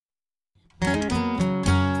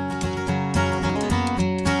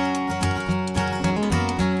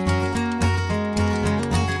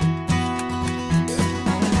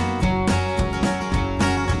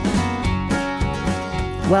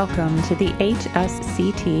Welcome to the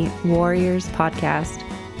HSCT Warriors podcast,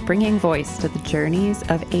 bringing voice to the journeys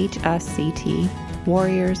of HSCT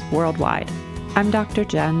warriors worldwide. I'm Dr.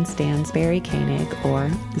 Jen Stansberry Koenig, or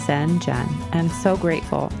Zen Jen, and so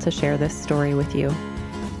grateful to share this story with you.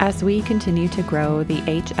 As we continue to grow the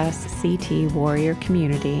HSCT warrior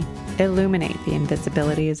community, illuminate the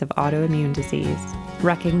invisibilities of autoimmune disease,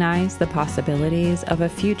 recognize the possibilities of a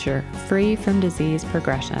future free from disease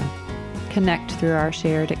progression, connect through our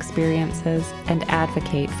shared experiences, and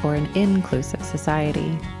advocate for an inclusive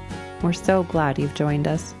society. We're so glad you've joined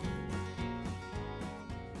us.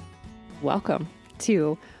 Welcome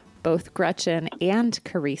to both Gretchen and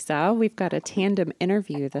Carissa. We've got a tandem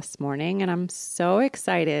interview this morning, and I'm so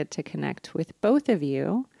excited to connect with both of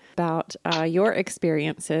you about your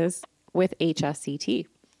experiences with HSCT.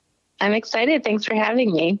 I'm excited. Thanks for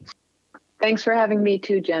having me. Thanks for having me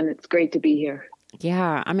too, Jen. It's great to be here.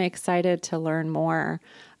 Yeah, I'm excited to learn more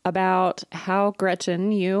about how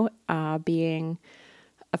Gretchen, you being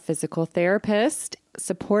a physical therapist,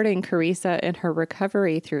 supporting Carissa in her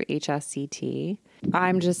recovery through HSCT.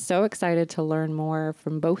 I'm just so excited to learn more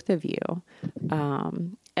from both of you.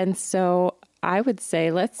 And so I would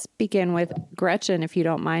say let's begin with Gretchen, if you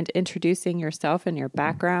don't mind introducing yourself and your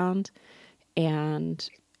background and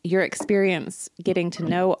your experience getting to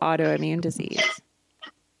know autoimmune disease.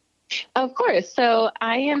 Of course. So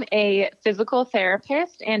I am a physical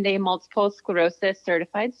therapist and a multiple sclerosis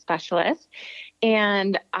certified specialist.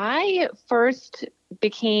 And I first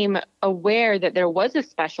became aware that there was a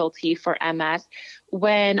specialty for MS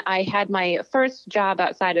when I had my first job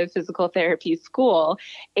outside of physical therapy school.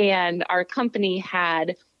 And our company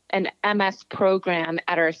had an MS program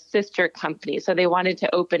at our sister company. So they wanted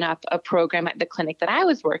to open up a program at the clinic that I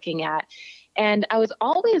was working at. And I was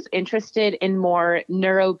always interested in more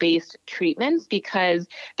neuro-based treatments because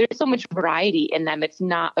there's so much variety in them. It's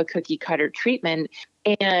not a cookie cutter treatment.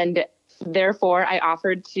 And therefore, I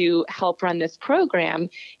offered to help run this program.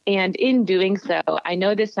 And in doing so, I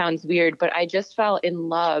know this sounds weird, but I just fell in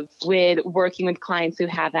love with working with clients who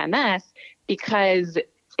have MS because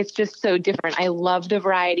it's just so different. I love the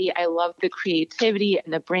variety. I love the creativity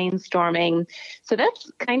and the brainstorming. So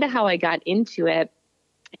that's kind of how I got into it.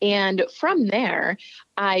 And from there,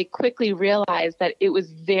 I quickly realized that it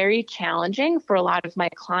was very challenging for a lot of my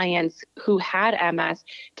clients who had MS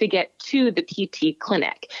to get to the PT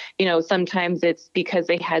clinic. You know, sometimes it's because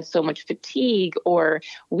they had so much fatigue or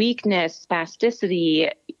weakness, spasticity.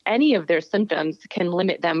 Any of their symptoms can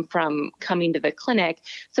limit them from coming to the clinic.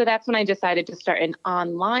 So that's when I decided to start an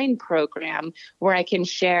online program where I can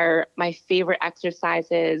share my favorite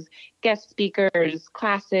exercises, guest speakers,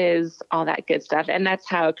 classes, all that good stuff. And that's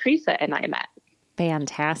how Carissa and I met.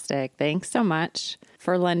 Fantastic. Thanks so much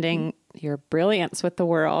for lending your brilliance with the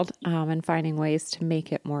world and finding ways to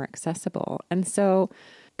make it more accessible. And so,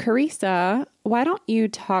 Carissa, why don't you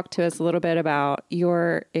talk to us a little bit about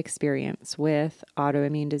your experience with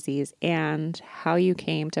autoimmune disease and how you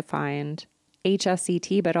came to find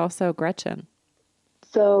HSCT, but also Gretchen?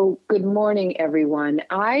 So, good morning, everyone.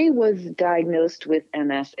 I was diagnosed with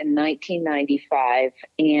MS in 1995,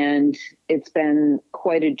 and it's been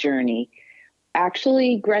quite a journey.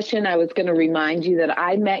 Actually, Gretchen, I was going to remind you that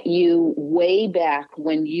I met you way back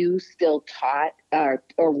when you still taught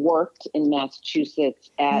or worked in Massachusetts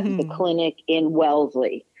at the clinic in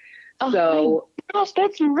Wellesley. Oh, my gosh,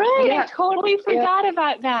 that's right. Yeah, I totally forgot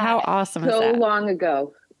about that. How awesome is so that? long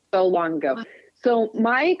ago. So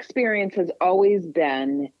my experience has always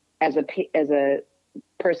been as a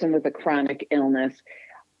person with a chronic illness,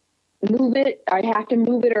 I have to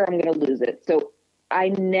move it or I'm going to lose it. So I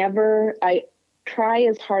try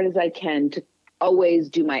as hard as I can to always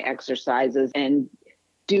do my exercises and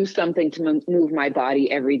do something to move my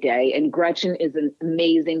body every day. And Gretchen is an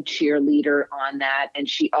amazing cheerleader on that. And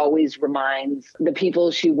she always reminds the people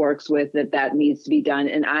she works with that needs to be done.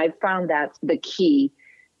 And I've found that's the key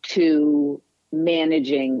to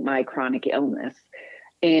managing my chronic illness.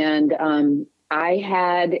 And I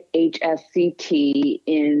had HSCT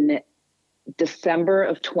in December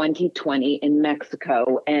of 2020 in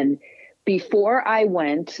Mexico. And before I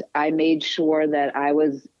went, I made sure that I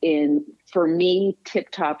was in, for me,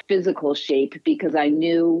 tip-top physical shape because I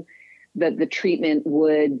knew that the treatment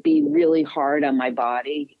would be really hard on my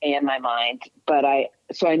body and my mind.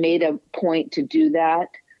 So I made a point to do that.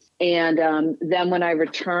 And then when I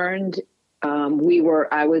returned,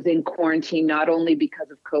 I was in quarantine, not only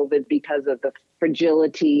because of COVID, because of the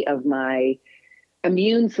fragility of my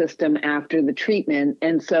immune system after the treatment.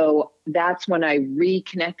 And so that's when I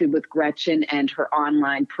reconnected with Gretchen and her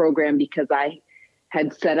online program because I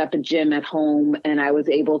had set up a gym at home and I was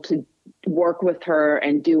able to work with her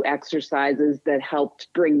and do exercises that helped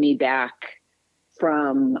bring me back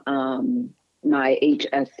from my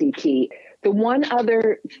HSCT. The one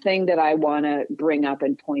other thing that I want to bring up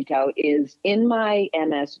and point out is in my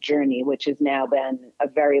MS journey, which has now been a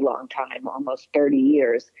very long time, almost 30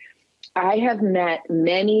 years, I have met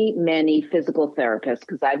many, many physical therapists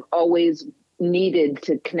because I've always needed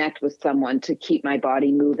to connect with someone to keep my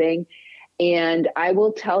body moving. And I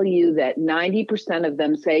will tell you that 90% of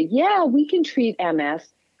them say, yeah, we can treat MS,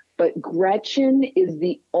 but Gretchen is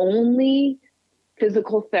the only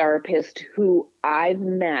physical therapist who I've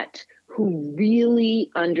met who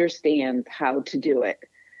really understands how to do it.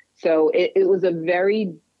 So it was a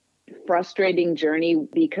very frustrating journey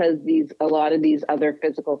because a lot of these other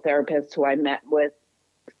physical therapists who I met with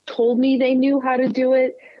told me they knew how to do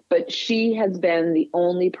it, but she has been the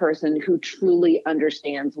only person who truly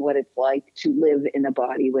understands what it's like to live in a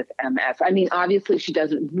body with MS. I mean, obviously she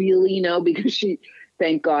doesn't really know because she,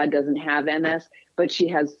 thank God, doesn't have MS, but she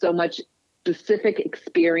has so much specific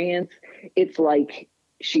experience. It's like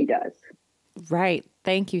she does. Right.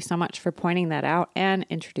 Thank you so much for pointing that out and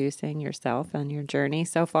introducing yourself and your journey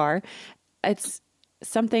so far. It's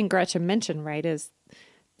something Gretchen mentioned, right, is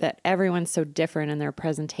that everyone's so different in their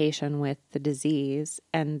presentation with the disease,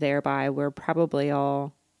 and thereby we're probably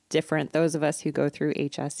all different, those of us who go through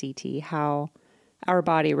HSCT, how our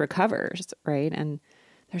body recovers, right? And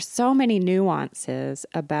there's so many nuances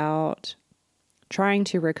about trying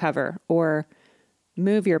to recover or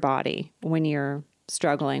move your body when you're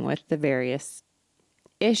struggling with the various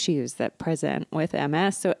issues that present with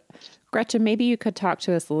MS. So, Gretchen, maybe you could talk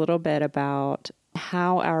to us a little bit about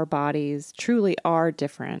how our bodies truly are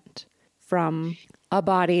different from a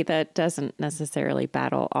body that doesn't necessarily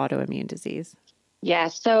battle autoimmune disease. Yeah.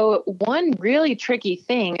 So one really tricky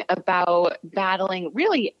thing about battling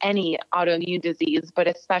really any autoimmune disease, but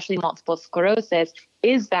especially multiple sclerosis,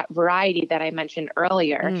 is that variety that I mentioned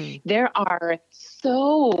earlier. There are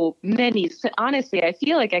so many. Honestly, I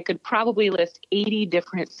feel like I could probably list 80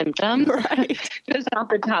 different symptoms just off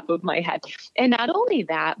the top of my head. And not only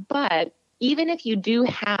that, but even if you do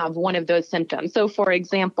have one of those symptoms, so for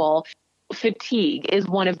example, fatigue is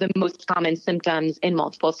one of the most common symptoms in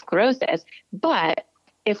multiple sclerosis, but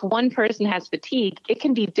if one person has fatigue, it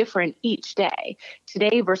can be different each day.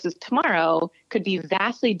 Today versus tomorrow could be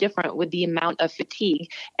vastly different with the amount of fatigue.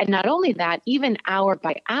 And not only that, even hour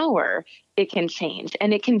by hour, it can change.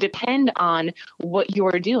 And it can depend on what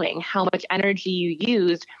you're doing, how much energy you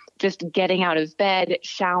used just getting out of bed,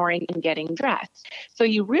 showering, and getting dressed. So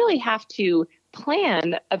you really have to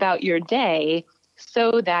plan about your day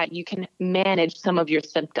so that you can manage some of your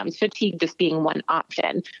symptoms, fatigue just being one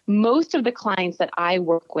option. Most of the clients that I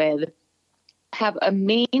work with have a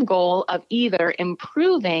main goal of either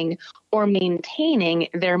improving or maintaining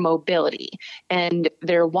their mobility and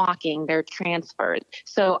their walking, their transfers.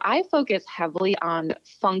 So I focus heavily on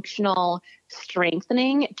functional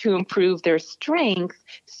strengthening to improve their strength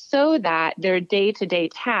so that their day-to-day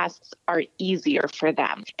tasks are easier for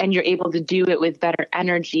them. And you're able to do it with better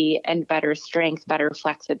energy and better strength, better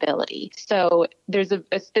flexibility. So there's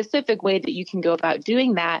a specific way that you can go about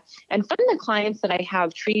doing that. And from the clients that I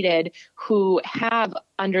have treated who have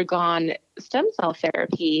undergone stem cell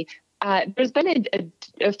therapy, there's been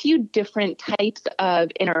a few different types of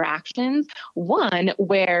interactions. One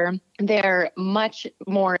where they're much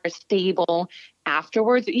more stable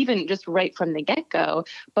afterwards, even just right from the get-go.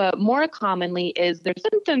 But more commonly is their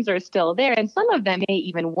symptoms are still there, and some of them may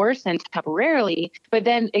even worsen temporarily, but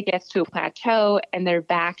then it gets to a plateau and they're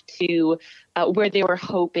back to where they were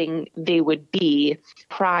hoping they would be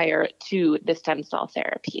prior to the stem cell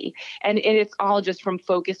therapy. And it's all just from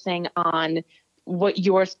focusing on what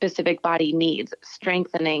your specific body needs: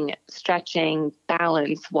 strengthening, stretching,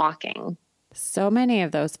 balance, walking. So many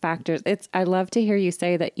of those factors. I love to hear you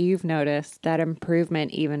say that you've noticed that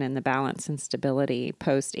improvement even in the balance and stability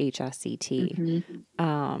post HSCT.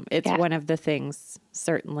 It's one of the things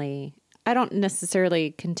certainly I don't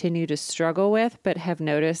necessarily continue to struggle with, but have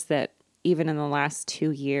noticed that even in the last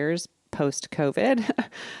 2 years post COVID,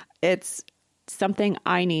 it's something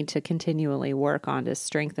I need to continually work on to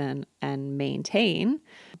strengthen and maintain,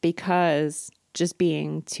 because just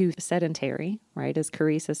being too sedentary, right? As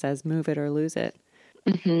Carissa says, move it or lose it.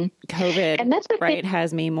 COVID, and that's right,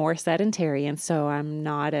 has me more sedentary. And so I'm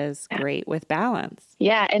not as great with balance.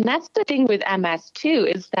 Yeah. And that's the thing with MS too,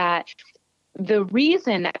 is that the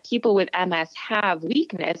reason that people with MS have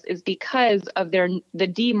weakness is because of the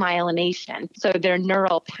demyelination. So their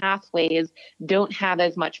neural pathways don't have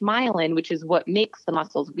as much myelin, which is what makes the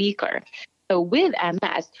muscles weaker. So with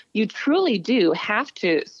MS, you truly do have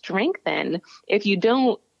to strengthen. If you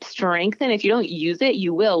don't strengthen, if you don't use it,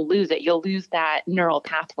 you will lose it. You'll lose that neural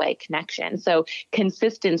pathway connection. So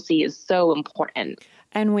consistency is so important.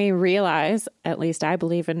 And we realize, at least I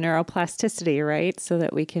believe in neuroplasticity, right? So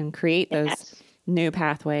that we can create those new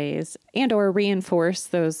pathways and or reinforce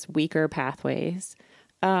those weaker pathways.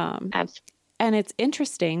 Absolutely. And it's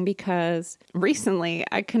interesting because recently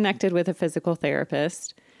I connected with a physical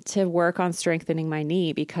therapist to work on strengthening my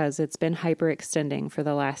knee because it's been hyperextending for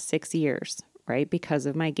the last 6 years, right? Because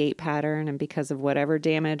of my gait pattern and because of whatever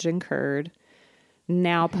damage incurred.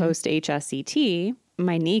 Now post HSCT,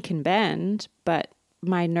 my knee can bend, but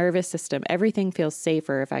my nervous system, everything feels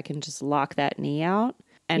safer if I can just lock that knee out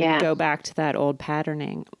and go back to that old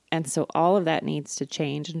patterning. And so all of that needs to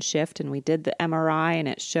change and shift. And we did the MRI and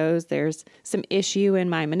it shows there's some issue in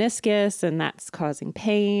my meniscus and that's causing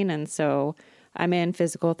pain. And so I'm in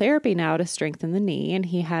physical therapy now to strengthen the knee. And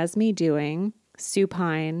he has me doing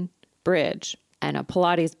supine bridge and a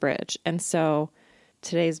Pilates bridge. And so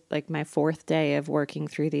today's like my 4th day of working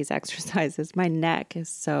through these exercises. My neck is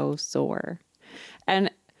so sore. And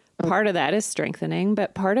part of that is strengthening,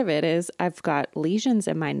 but part of it is I've got lesions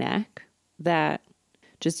in my neck that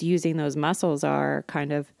just using those muscles are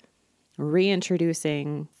kind of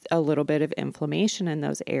reintroducing a little bit of inflammation in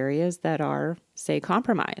those areas that are, say,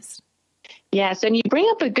 compromised. Yes. And you bring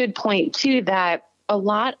up a good point, too, that a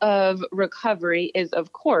lot of recovery is,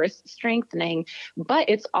 of course, strengthening, but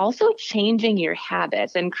it's also changing your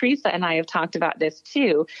habits. And Carissa and I have talked about this,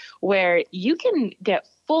 too, where you can get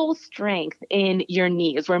full strength in your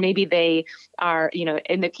knees, where maybe they are,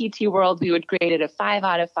 in the PT world, we would grade it a 5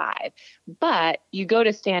 out of 5, but you go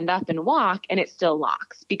to stand up and walk and it still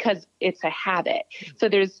locks because it's a habit. So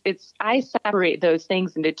I separate those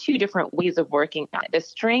things into 2 different ways of working on it. The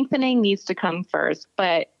strengthening needs to come first,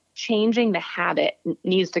 but changing the habit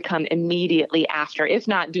needs to come immediately after, if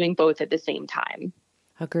not doing both at the same time.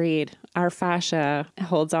 Agreed. Our fascia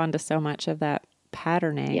holds on to so much of that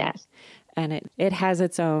patterning. Yes. And it has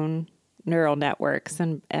its own neural networks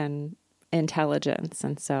and intelligence.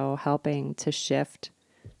 And so helping to shift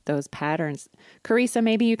those patterns. Carissa,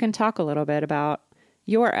 maybe you can talk a little bit about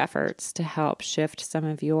your efforts to help shift some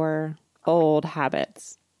of your old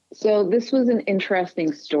habits. So this was an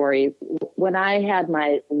interesting story. When I had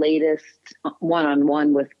my latest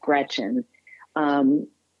one-on-one with Gretchen,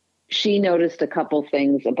 she noticed a couple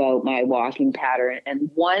things about my walking pattern. And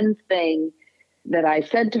one thing that I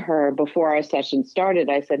said to her before our session started,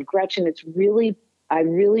 I said, Gretchen, I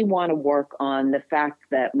really want to work on the fact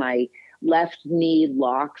that my left knee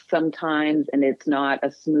locks sometimes and it's not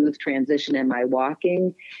a smooth transition in my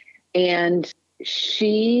walking. And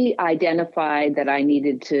she identified that I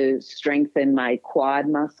needed to strengthen my quad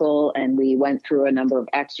muscle, and we went through a number of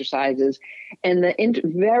exercises. And the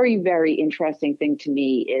very, very interesting thing to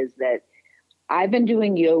me is that I've been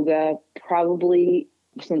doing yoga probably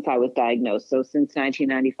since I was diagnosed, so since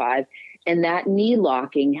 1995, and that knee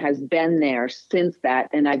locking has been there since that,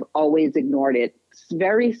 and I've always ignored it. It's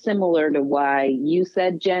very similar to why you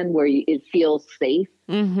said, Jen, where it feels safe.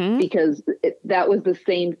 Mm-hmm. Because that was the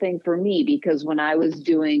same thing for me, because when I was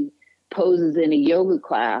doing poses in a yoga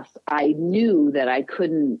class, I knew that I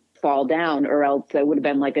couldn't fall down or else there would have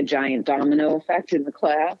been like a giant domino effect in the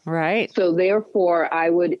class. Right. So therefore I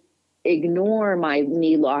would ignore my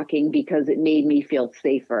knee locking because it made me feel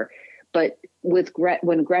safer. But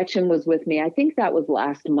when Gretchen was with me, I think that was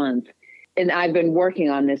last month, and I've been working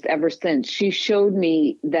on this ever since. She showed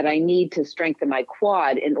me that I need to strengthen my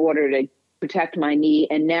quad in order to protect my knee.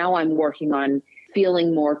 And now I'm working on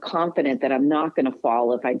feeling more confident that I'm not going to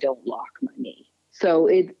fall if I don't lock my knee. So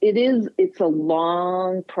it's a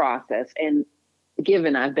long process. And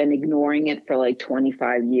given I've been ignoring it for like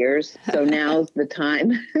 25 years, so now's the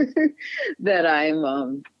time that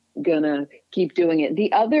I'm going to keep doing it.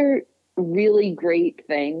 The other really great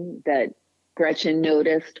thing that Gretchen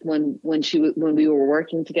noticed when we were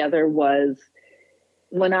working together was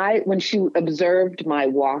when she observed my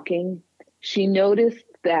walking, she noticed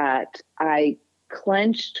that I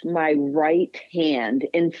clenched my right hand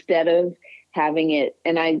instead of having it,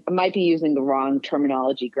 and I might be using the wrong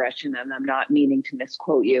terminology, Gretchen, and I'm not meaning to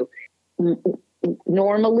misquote you.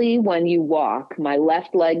 Normally, when you walk, my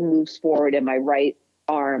left leg moves forward and my right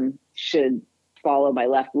arm should follow my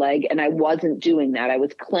left leg, and I wasn't doing that. I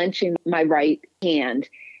was clenching my right hand,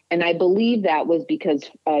 and I believe that was because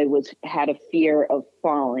I had a fear of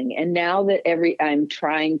falling. And now that I'm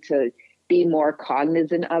trying to be more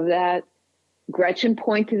cognizant of that, Gretchen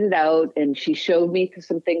pointed it out and she showed me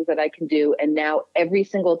some things that I can do. And now every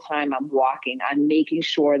single time I'm walking, I'm making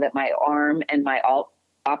sure that my arm and my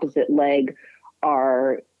opposite leg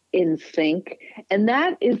are in sync. And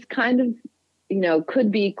that is kind of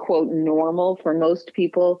could be, quote, normal for most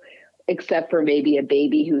people, except for maybe a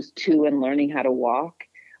baby who's 2 and learning how to walk.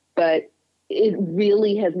 But it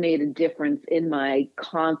really has made a difference in my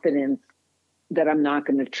confidence that I'm not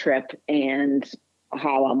going to trip and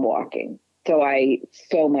how I'm walking. So I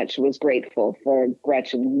so much was grateful for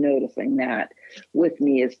Gretchen noticing that with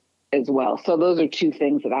me as well. So those are 2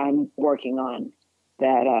 things that I'm working on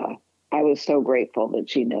that I was so grateful that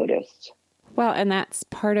she noticed. Well, and that's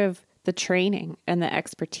part of the training and the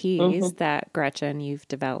expertise that Gretchen, you've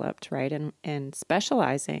developed, right? And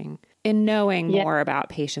specializing in knowing more about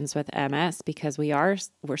patients with MS, because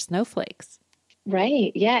we're snowflakes.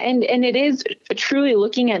 Right. Yeah. And it is truly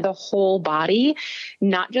looking at the whole body,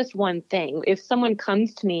 not just one thing. If someone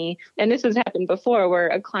comes to me, and this has happened before, where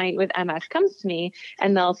a client with MS comes to me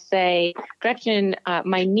and they'll say, Gretchen,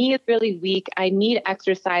 my knee is really weak. I need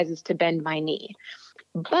exercises to bend my knee.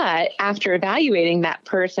 But after evaluating that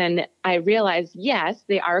person, I realized, yes,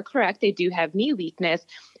 they are correct. They do have knee weakness,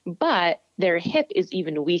 but their hip is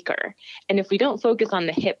even weaker. And if we don't focus on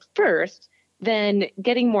the hip first, then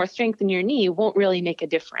getting more strength in your knee won't really make a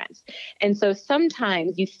difference. And so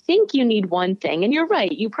sometimes you think you need one thing, and you're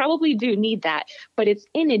right, you probably do need that, but it's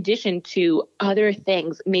in addition to other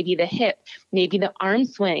things, maybe the hip, maybe the arm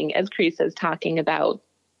swing, as Carissa is talking about,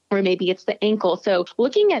 or maybe it's the ankle. So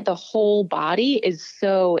looking at the whole body is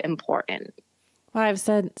so important. Well, I've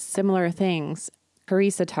said similar things.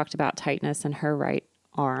 Carissa talked about tightness in her right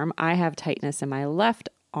arm. I have tightness in my left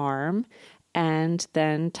arm, and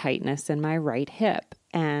then tightness in my right hip.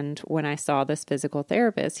 And when I saw this physical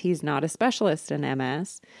therapist, he's not a specialist in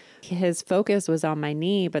MS. His focus was on my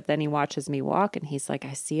knee, but then he watches me walk and he's like,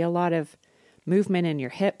 I see a lot of movement in your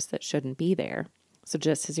hips that shouldn't be there. So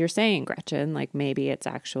just as you're saying, Gretchen, like maybe it's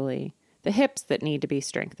actually the hips that need to be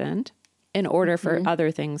strengthened in order for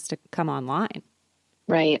other things to come online.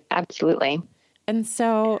 Right. Absolutely. And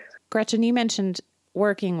so, Gretchen, you mentioned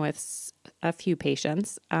working with a few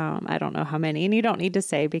patients. I don't know how many, and you don't need to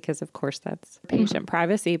say because, of course, that's patient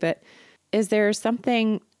privacy. But is there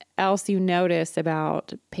something else you notice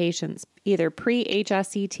about patients, either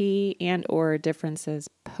pre-HSCT and or differences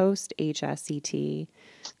post-HSCT?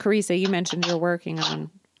 Carissa, you mentioned you're working on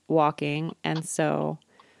walking, and so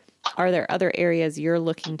are there other areas you're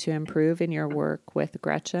looking to improve in your work with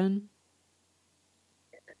Gretchen?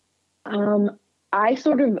 I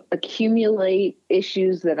sort of accumulate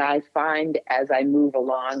issues that I find as I move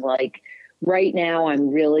along. Like right now, I'm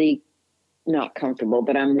really not comfortable,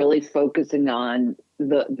 but I'm really focusing on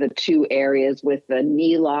the 2 areas with the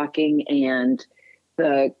knee locking and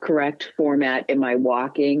the correct format in my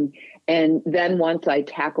walking. And then once I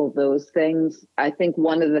tackle those things, I think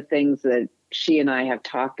one of the things that she and I have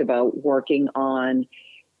talked about working on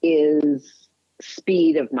is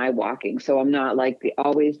speed of my walking. So I'm not like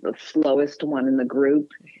always the slowest one in the group.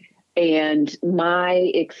 And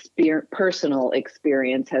my personal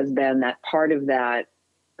experience has been that part of that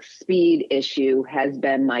speed issue has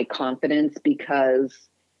been my confidence, because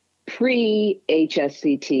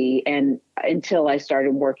pre-HSCT and until I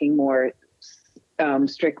started working more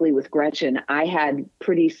strictly with Gretchen, I had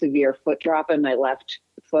pretty severe foot drop in my left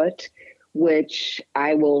foot, which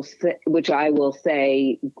I will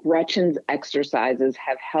say Gretchen's exercises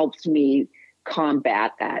have helped me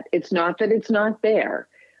combat that. It's not that it's not there,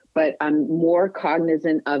 but I'm more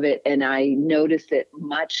cognizant of it, and I notice it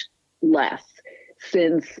much less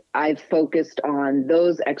since I've focused on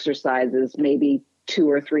those exercises maybe 2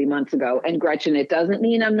 or 3 months ago. And Gretchen, it doesn't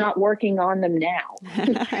mean I'm not working on them now,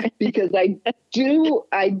 because I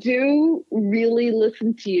do really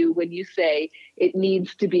listen to you when you say it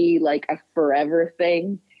needs to be like a forever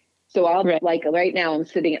thing. So I'll like right now I'm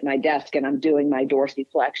sitting at my desk and I'm doing my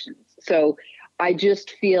dorsiflexions. So I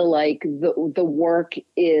just feel like the work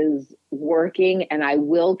is working, and I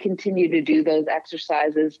will continue to do those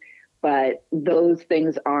exercises, but those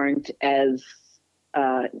things aren't as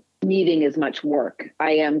needing as much work.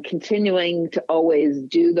 I am continuing to always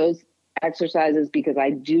do those exercises because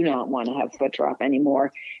I do not want to have foot drop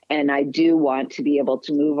anymore. And I do want to be able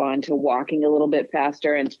to move on to walking a little bit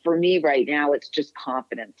faster. And for me right now, it's just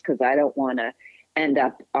confidence, because I don't want to end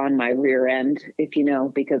up on my rear end,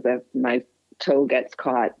 because if my toe gets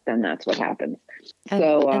caught, then that's what happens.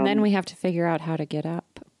 And then we have to figure out how to get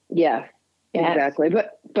up. Yeah, exactly.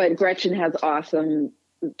 But Gretchen has awesome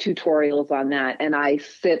tutorials on that, and I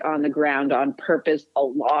sit on the ground on purpose a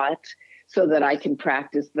lot so that I can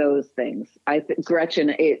practice those things.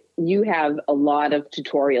 Gretchen, you have a lot of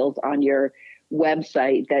tutorials on your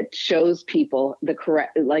website that shows people the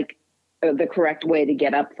correct way to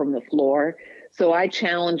get up from the floor. So I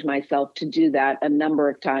challenge myself to do that a number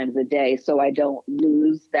of times a day so I don't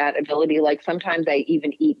lose that ability. Like sometimes I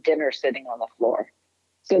even eat dinner sitting on the floor.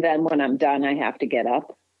 So then when I'm done, I have to get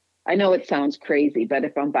up. I know it sounds crazy, but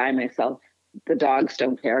if I'm by myself, the dogs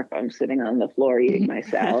don't care if I'm sitting on the floor eating my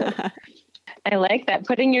salad. I like that.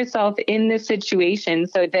 Putting yourself in the situation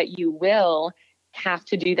so that you will have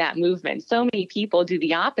to do that movement. So many people do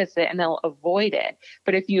the opposite and they'll avoid it.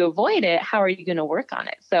 But if you avoid it, how are you going to work on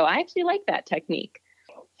it? So I actually like that technique.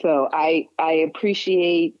 So I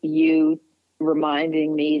appreciate you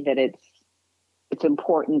reminding me that it's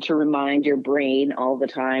important to remind your brain all the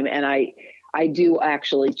time. And I do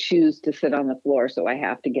actually choose to sit on the floor, so I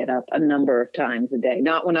have to get up a number of times a day.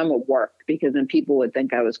 Not when I'm at work, because then people would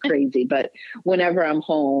think I was crazy, but whenever I'm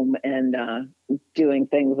home and doing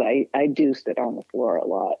things, I do sit on the floor a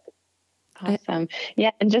lot. Awesome.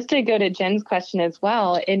 Yeah. And just to go to Jen's question as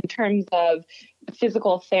well, in terms of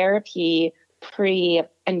physical therapy pre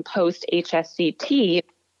and post HSCT,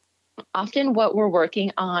 often what we're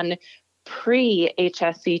working on pre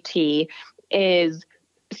HSCT is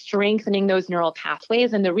strengthening those neural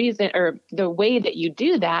pathways. And the reason, or the way that you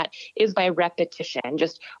do that, is by repetition,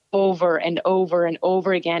 just over and over and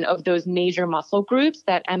over again of those major muscle groups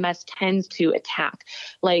that MS tends to attack,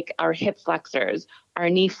 like our hip flexors, our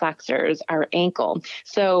knee flexors, our ankle.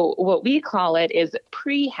 So what we call it is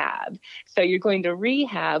prehab. So you're going to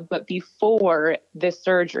rehab, but before the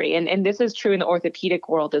surgery. And this is true in the orthopedic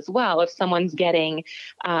world as well. If someone's getting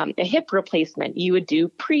a hip replacement, you would do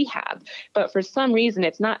prehab. But for some reason,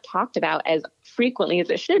 it's not talked about as frequently as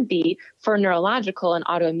it should be for neurological and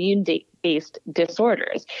autoimmune-based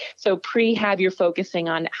disorders. So prehab, you're focusing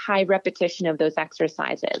on high repetition of those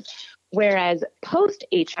exercises. Whereas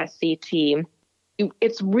post-HSCT,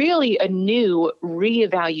 it's really a new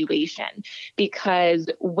reevaluation, because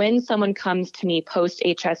when someone comes to me post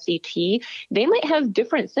HSCT, they might have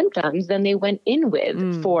different symptoms than they went in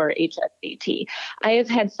with for HSCT. I have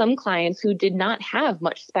had some clients who did not have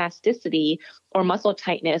much spasticity or muscle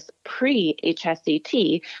tightness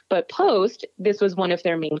pre-HSCT, but post, this was one of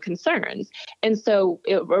their main concerns. And so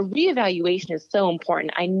a reevaluation is so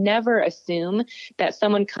important. I never assume that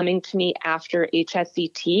someone coming to me after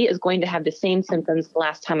HSCT is going to have the same symptoms the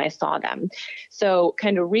last time I saw them. So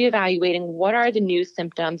kind of reevaluating, what are the new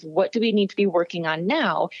symptoms? What do we need to be working on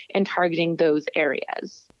now, and targeting those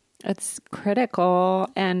areas? It's critical.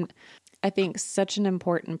 And I think such an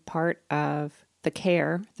important part of the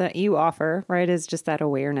care that you offer, right, is just that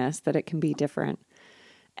awareness that it can be different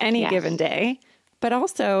any given day. But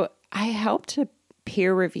also, I helped to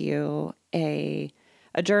peer review a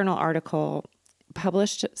journal article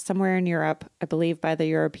published somewhere in Europe, I believe by the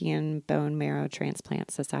European Bone Marrow Transplant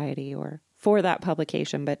Society, or for that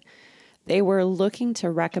publication. But they were looking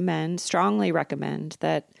to strongly recommend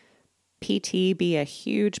that PT be a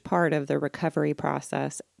huge part of the recovery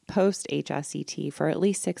process post HSCT for at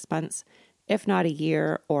least 6 months, if not a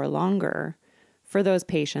year or longer, for those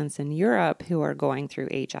patients in Europe who are going through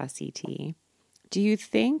HSCT. Do you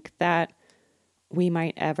think that we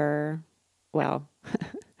might ever,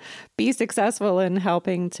 be successful in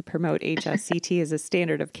helping to promote HSCT as a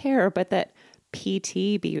standard of care, but that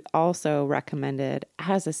PT be also recommended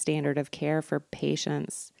as a standard of care for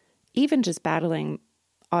patients, even just battling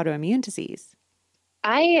autoimmune disease?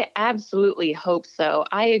 I absolutely hope so.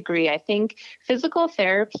 I agree. I think physical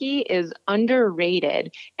therapy is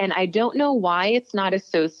underrated, and I don't know why it's not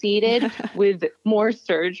associated with more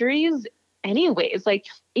surgeries anyways. Like,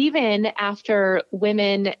 even after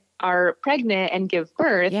women are pregnant and give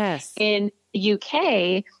birth, in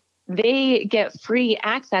UK, they get free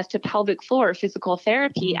access to pelvic floor physical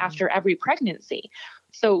therapy after every pregnancy.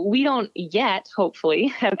 So we don't yet, hopefully,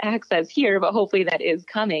 have access here, but hopefully that is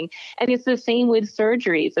coming. And it's the same with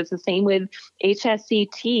surgeries. It's the same with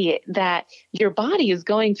HSCT, that your body is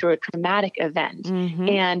going through a traumatic event.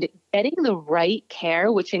 And getting the right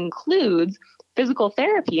care, which includes physical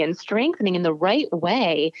therapy and strengthening in the right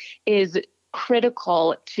way, is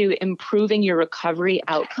critical to improving your recovery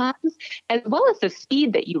outcomes, as well as the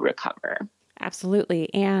speed that you recover.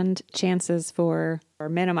 Absolutely. And chances for, or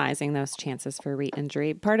minimizing those chances for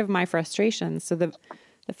re-injury. Part of my frustration, so the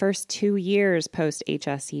first 2 years post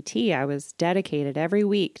HSCT, I was dedicated every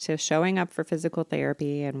week to showing up for physical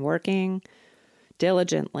therapy and working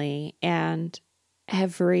diligently. And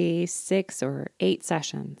every 6 or 8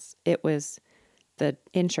 sessions, it was the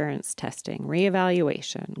insurance testing,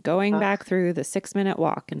 reevaluation, going back through the 6-minute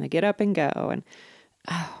walk and the get up and go. And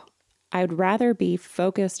I'd rather be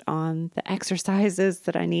focused on the exercises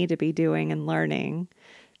that I need to be doing and learning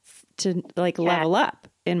to level up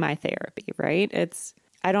in my therapy, right?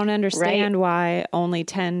 I don't understand why only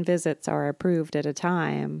 10 visits are approved at a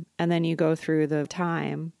time. And then you go through the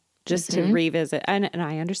time just to revisit. And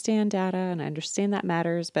I understand data and I understand that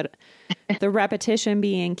matters, but the repetition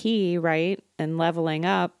being key, right? And leveling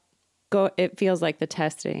up, it feels like the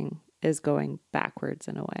testing is going backwards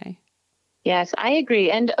in a way. Yes, I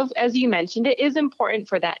agree. And as you mentioned, it is important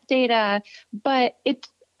for that data, but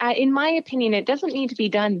in my opinion, it doesn't need to be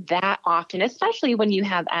done that often, especially when you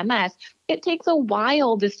have MS. It takes a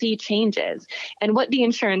while to see changes. And what the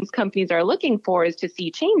insurance companies are looking for is to see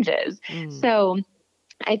changes. So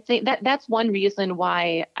I think that's one reason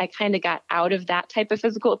why I kind of got out of that type of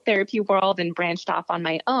physical therapy world and branched off on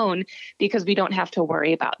my own, because we don't have to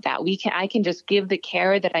worry about that. I can just give the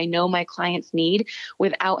care that I know my clients need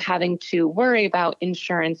without having to worry about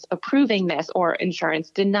insurance approving this or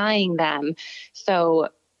insurance denying them. So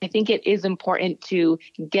I think it is important to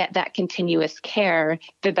get that continuous care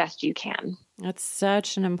the best you can. That's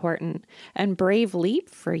such an important and brave leap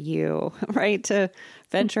for you, right? To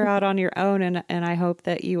venture out on your own. And I hope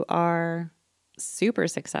that you are super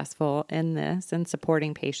successful in this and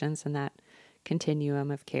supporting patients in that continuum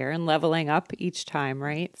of care and leveling up each time,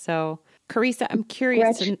 right? So, Carissa, I'm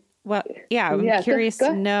curious. Curious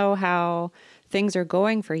to know how things are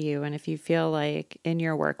going for you, and if you feel like in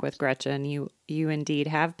your work with Gretchen, you indeed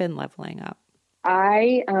have been leveling up.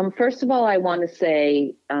 First of all, I want to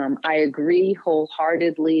say I agree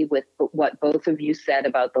wholeheartedly with what both of you said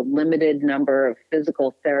about the limited number of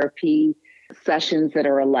physical therapy sessions that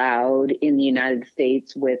are allowed in the United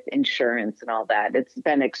States with insurance and all that. It's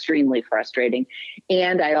been extremely frustrating.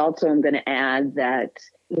 And I also am going to add that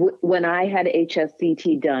when I had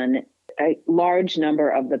HSCT done, a large number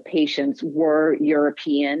of the patients were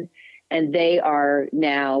European, and they are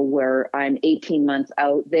now, where I'm 18 months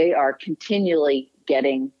out, they are continually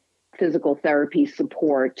getting physical therapy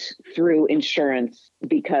support through insurance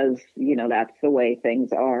because, that's the way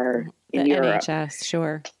things are in Europe. NHS,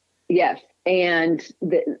 sure. Yes. And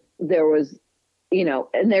there was,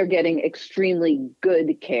 and they're getting extremely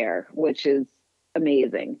good care, which is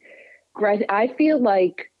amazing. I feel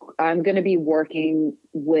like I'm going to be working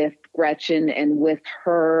with Gretchen and with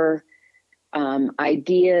her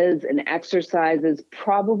ideas and exercises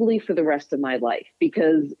probably for the rest of my life,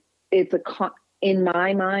 because in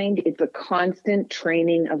my mind, it's a constant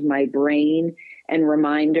training of my brain and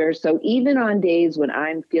reminder. So even on days when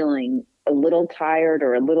I'm feeling a little tired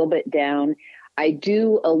or a little bit down, I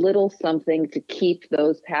do a little something to keep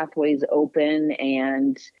those pathways open,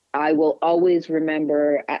 and I will always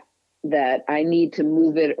remember that I need to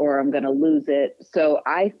move it or I'm going to lose it. So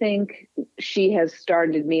I think she has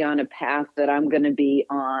started me on a path that I'm going to be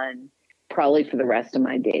on probably for the rest of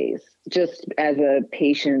my days, just as a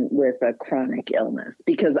patient with a chronic illness,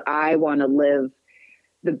 because I want to live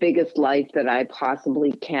the biggest life that I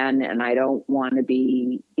possibly can. And I don't want to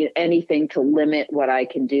be anything to limit what I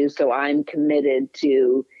can do. So I'm committed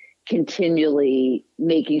to continually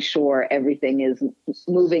making sure everything is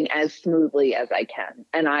moving as smoothly as I can.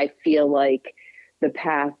 And I feel like the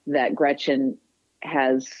path that Gretchen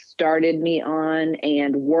has started me on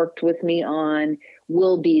and worked with me on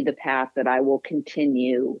will be the path that I will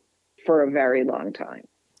continue for a very long time.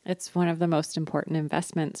 It's one of the most important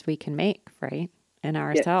investments we can make, right? In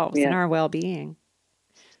ourselves, in our well-being.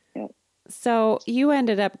 Yeah. So you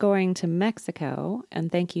ended up going to Mexico,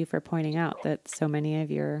 and thank you for pointing out that so many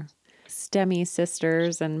of your STEMI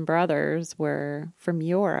sisters and brothers were from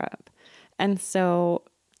Europe. And so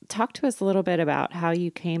talk to us a little bit about how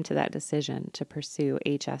you came to that decision to pursue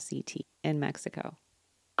HSCT in Mexico.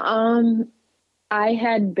 I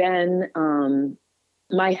had been,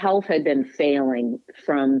 my health had been failing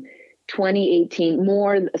from 2018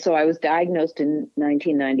 more. So I was diagnosed in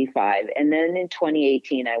 1995. And then in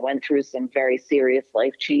 2018, I went through some very serious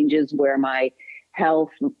life changes where my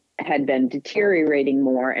health had been deteriorating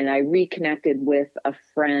more. And I reconnected with a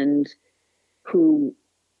friend who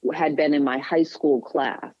had been in my high school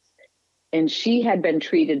class. And she had been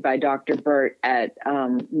treated by Dr. Burt at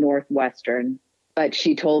Northwestern. But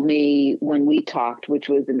she told me when we talked, which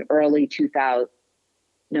was in early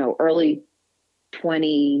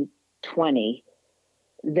 2020,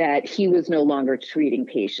 that he was no longer treating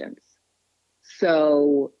patients.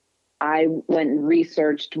 So I went and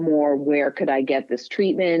researched more, where could I get this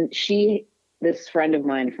treatment? This friend of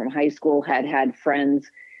mine from high school had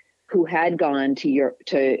friends who had gone to Europe,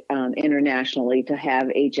 internationally to have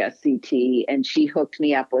HSCT, and she hooked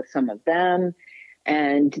me up with some of them.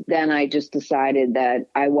 And then I just decided that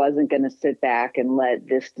I wasn't going to sit back and let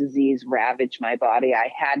this disease ravage my body.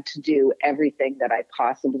 I had to do everything that I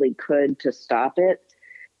possibly could to stop it.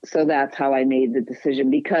 so that's how I made the decision,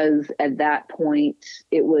 because at that point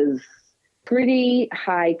it was pretty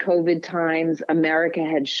high COVID times. America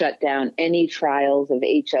had shut down any trials of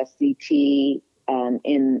HSCT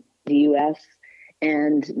in the US,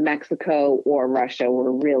 and Mexico or Russia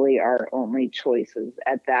were really our only choices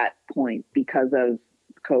at that point because of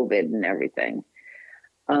COVID and everything.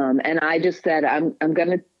 And I just said, I'm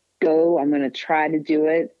going to go, I'm going to try to do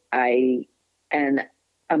it. And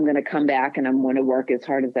I'm going to come back and I'm going to work as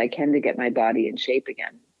hard as I can to get my body in shape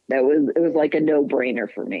again. It was like a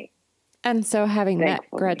no-brainer for me. And so having met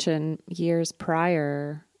Gretchen years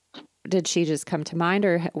prior, did she just come to mind,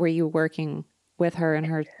 or were you working with her and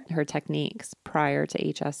her techniques prior to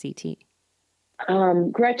HSCT?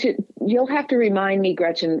 Gretchen, you'll have to remind me,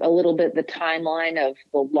 Gretchen, a little bit the timeline of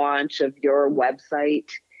the launch of your website.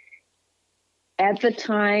 At the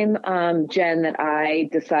time, Jen, that I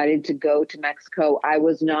decided to go to Mexico, I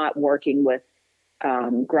was not working with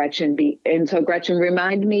Gretchen. And so, Gretchen,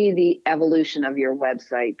 remind me the evolution of your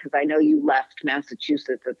website, because I know you left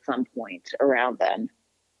Massachusetts at some point around then.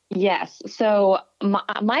 Yes. So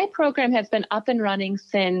my program has been up and running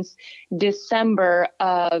since December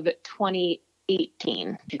of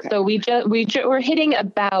 2018. Okay. So we're hitting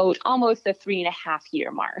about almost a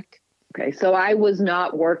 3.5-year mark. Okay. So I was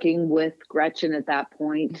not working with Gretchen at that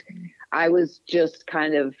point. Mm-hmm. I was just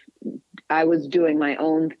I was doing my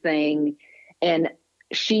own thing. And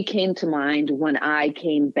she came to mind when I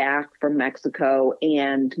came back from Mexico,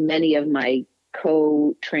 and many of my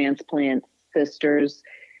co-transplant sisters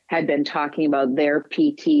had been talking about their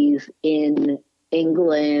PTs in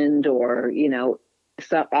England or,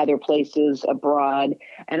 some other places abroad.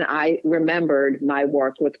 And I remembered my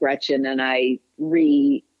work with Gretchen, and I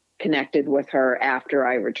reconnected with her after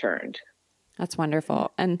I returned. That's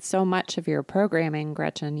wonderful. And so much of your programming,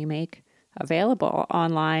 Gretchen, you make available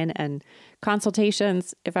online, and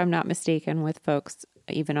consultations, if I'm not mistaken, with folks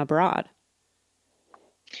even abroad.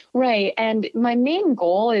 Right. And my main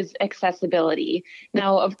goal is accessibility.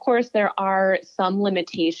 Now, of course, there are some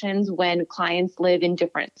limitations when clients live in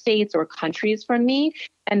different states or countries from me.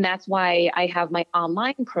 And that's why I have my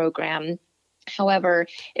online program. However,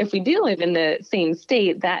 if we do live in the same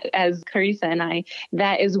state, that as Carissa and I,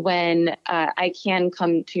 that is when I can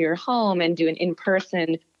come to your home and do an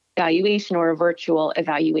in-person evaluation or a virtual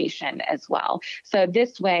evaluation as well. So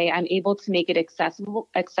this way I'm able to make it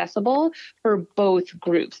accessible for both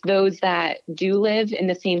groups, those that do live in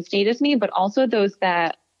the same state as me, but also those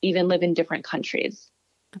that even live in different countries.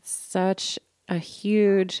 It's such a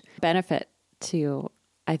huge benefit to,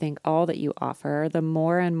 I think, all that you offer. The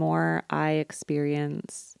more and more I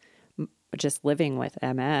experience just living with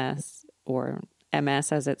MS, or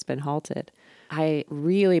MS as it's been halted, I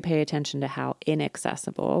really pay attention to how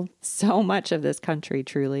inaccessible so much of this country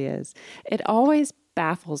truly is. It always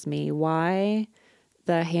baffles me why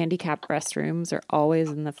the handicapped restrooms are always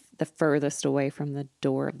in the furthest away from the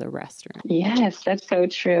door of the restroom. Yes, that's so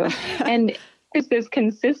true. And there's this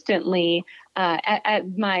consistently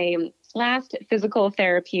at my last physical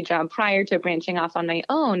therapy job prior to branching off on my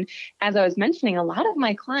own, as I was mentioning, a lot of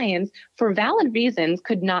my clients, for valid reasons,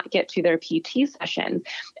 could not get to their PT sessions.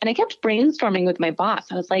 And I kept brainstorming with my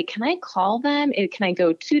boss. I was like, can I call them? Can I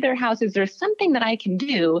go to their house? Is there something that I can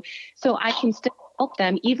do so I can still help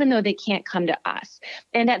them, even though they can't come to us?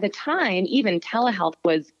 And at the time, even telehealth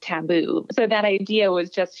was taboo. So that idea was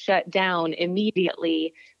just shut down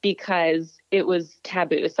immediately because it was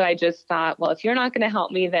taboo. So I just thought, well, if you're not going to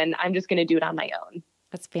help me, then I'm just going to do it on my own.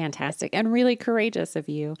 That's fantastic and really courageous of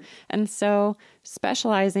you. And so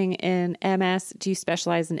specializing in MS, do you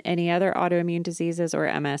specialize in any other autoimmune diseases,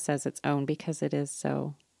 or MS as its own, because it is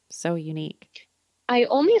so unique? I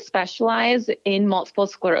only specialize in multiple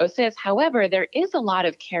sclerosis. However, there is a lot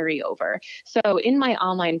of carryover. So in my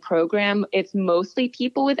online program, it's mostly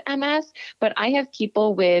people with MS, but I have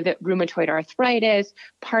people with rheumatoid arthritis,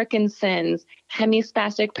 Parkinson's,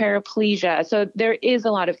 hemispastic paraplegia. So there is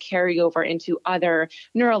a lot of carryover into other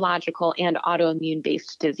neurological and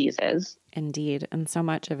autoimmune-based diseases. Indeed. And so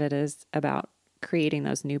much of it is about creating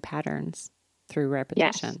those new patterns through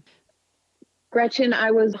repetition. Yes. Gretchen,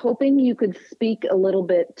 I was hoping you could speak a little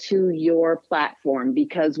bit to your platform,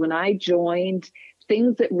 because when I joined,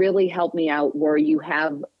 things that really helped me out were you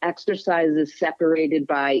have exercises separated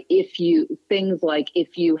by things like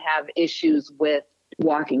if you have issues with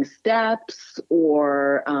walking steps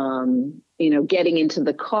or, getting into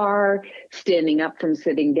the car, standing up from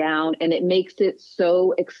sitting down, and it makes it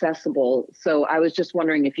so accessible. So I was just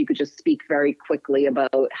wondering if you could just speak very quickly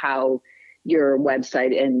about how your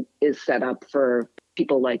website is set up for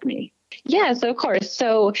people like me. Yes, of course.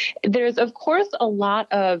 So there's, of course, a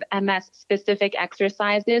lot of MS-specific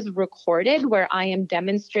exercises recorded where I am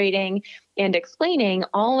demonstrating and explaining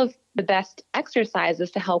all of the best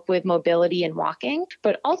exercises to help with mobility and walking,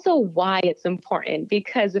 but also why it's important.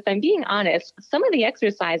 Because if I'm being honest, some of the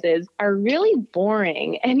exercises are really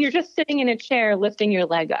boring and you're just sitting in a chair lifting your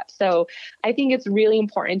leg up. So I think it's really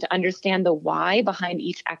important to understand the why behind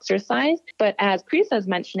each exercise. But as Krisa is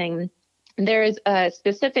mentioning, there's a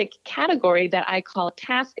specific category that I call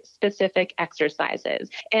task-specific exercises.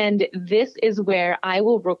 And this is where I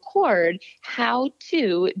will record how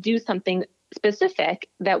to do something specific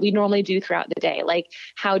that we normally do throughout the day, like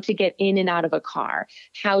how to get in and out of a car,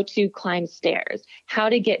 how to climb stairs, how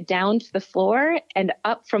to get down to the floor and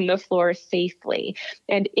up from the floor safely.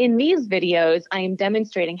 And in these videos, I am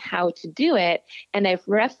demonstrating how to do it, and I've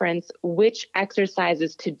referenced which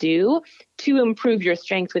exercises to do to improve your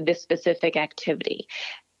strength with this specific activity.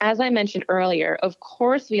 As I mentioned earlier, of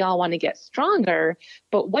course, we all want to get stronger,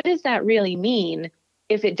 but what does that really mean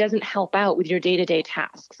if it doesn't help out with your day-to-day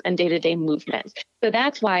tasks and day-to-day movements? So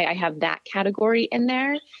that's why I have that category in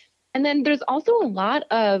there. And then there's also a lot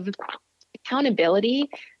of accountability.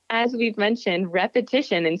 As we've mentioned,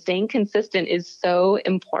 repetition and staying consistent is so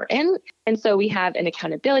important. And so we have an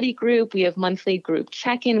accountability group. We have monthly group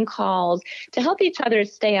check-in calls to help each other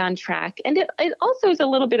stay on track. And it also is a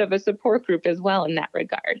little bit of a support group as well in that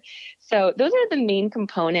regard. So those are the main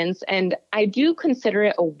components. And I do consider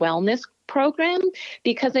it a wellness program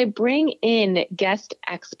because I bring in guest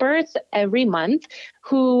experts every month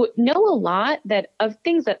who know a lot of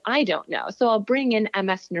things that I don't know. So I'll bring in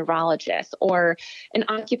MS neurologists or an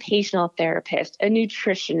occupational therapist, a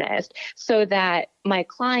nutritionist, so that my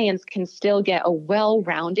clients can still get a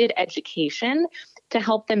well-rounded education to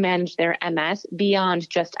help them manage their MS beyond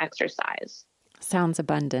just exercise. Sounds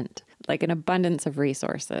abundant, like an abundance of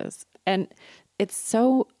resources. And it's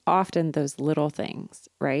so often those little things,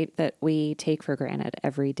 right, that we take for granted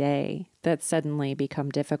every day that suddenly become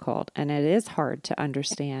difficult. And it is hard to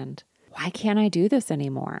understand, why can't I do this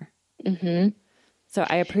anymore? Mm-hmm. So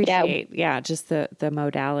I appreciate, just the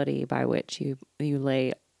modality by which you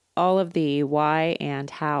lay all of the why and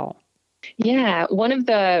how. Yeah, one of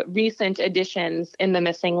the recent additions in the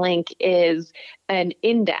missing link is an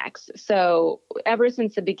index. So ever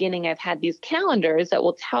since the beginning, I've had these calendars that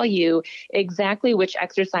will tell you exactly which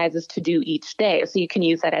exercises to do each day. So you can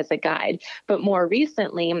use that as a guide. But more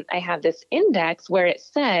recently, I have this index where it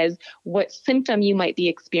says what symptom you might be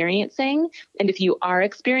experiencing. And if you are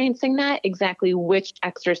experiencing that, exactly which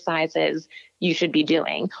exercises you should be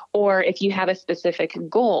doing. Or if you have a specific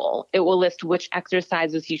goal, it will list which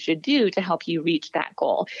exercises you should do to help you reach that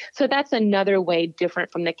goal. So that's another way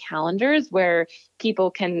different from the calendars where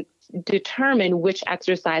people can determine which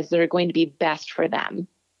exercises are going to be best for them.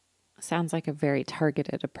 Sounds like a very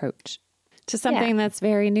targeted approach to something that's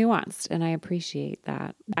very nuanced. And I appreciate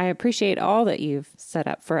that. I appreciate all that you've set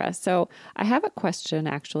up for us. So I have a question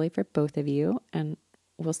actually for both of you, and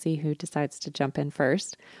we'll see who decides to jump in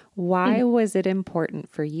first. Why was it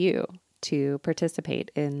important for you to participate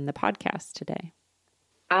in the podcast today?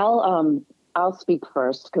 I'll speak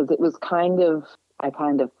first because it was I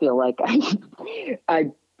kind of feel like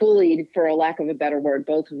I bullied, for a lack of a better word,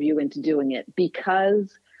 both of you into doing it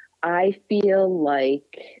because I feel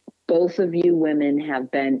like both of you women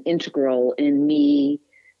have been integral in me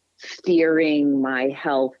steering my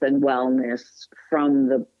health and wellness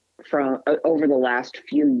from over the last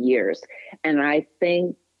few years. And I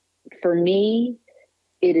think for me,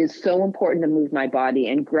 it is so important to move my body.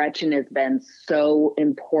 And Gretchen has been so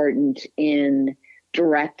important in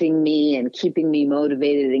directing me and keeping me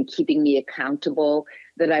motivated and keeping me accountable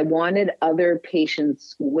that I wanted other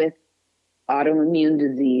patients with autoimmune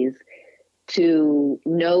disease to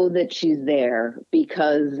know that she's there,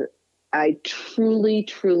 because I truly,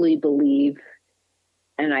 truly believe,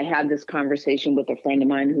 and I had this conversation with a friend of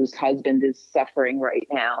mine whose husband is suffering right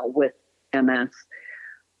now with MS.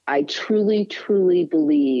 I truly, truly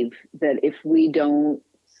believe that if we don't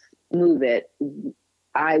move it,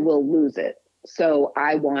 I will lose it. So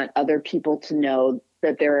I want other people to know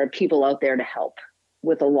that there are people out there to help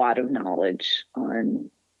with a lot of knowledge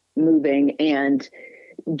on moving. And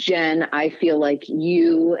Jen, I feel like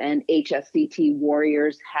you and HSCT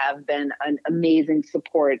Warriors have been an amazing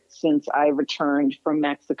support since I returned from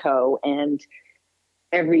Mexico, and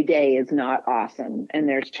every day is not awesome. And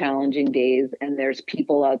there's challenging days, and there's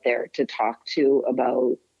people out there to talk to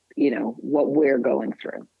about, what we're going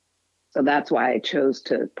through. So that's why I chose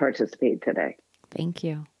to participate today. Thank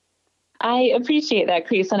you. I appreciate that,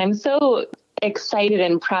 Chris. And I'm so excited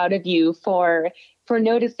and proud of you for for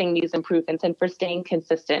noticing these improvements and for staying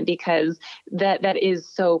consistent, because that is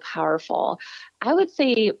so powerful. I would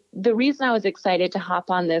say the reason I was excited to hop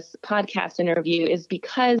on this podcast interview is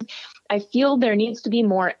because I feel there needs to be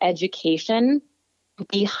more education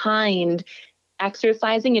behind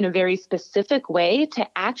exercising in a very specific way to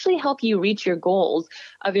actually help you reach your goals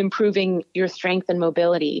of improving your strength and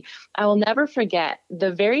mobility. I will never forget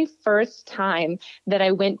the very first time that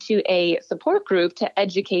I went to a support group to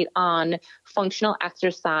educate on functional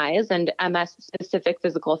exercise and MS-specific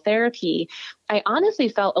physical therapy. I honestly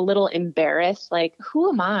felt a little embarrassed, like, who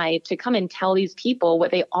am I to come and tell these people what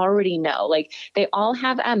they already know? Like, they all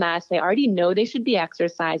have MS, they already know they should be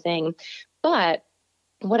exercising. But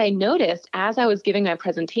what I noticed as I was giving my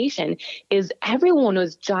presentation is everyone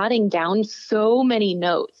was jotting down so many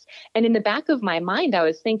notes. And in the back of my mind, I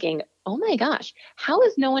was thinking, oh my gosh, how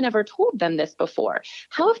has no one ever told them this before?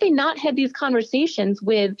 How have they not had these conversations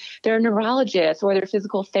with their neurologist or their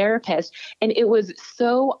physical therapist? And it was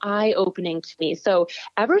so eye-opening to me. So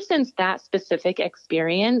ever since that specific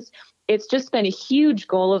experience, it's just been a huge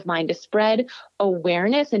goal of mine to spread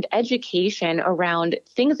awareness and education around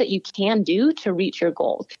things that you can do to reach your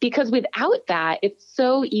goals. Because without that, it's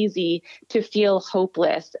so easy to feel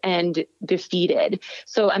hopeless and defeated.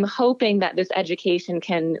 So I'm hoping that this education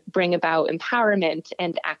can bring about empowerment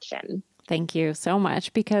and action. Thank you so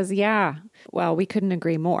much, because we couldn't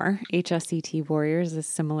agree more. HSCT Warriors is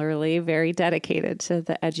similarly very dedicated to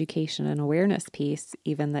the education and awareness piece,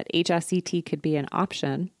 even that HSCT could be an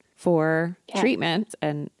option for treatment.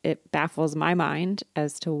 And it baffles my mind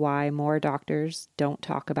as to why more doctors don't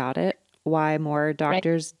talk about it, why more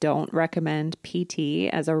doctors don't recommend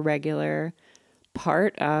PT as a regular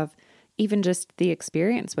part of even just the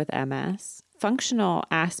experience with MS. Functional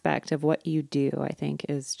aspect of what you do, I think,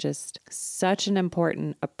 is just such an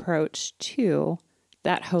important approach to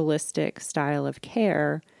that holistic style of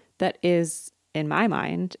care that is, in my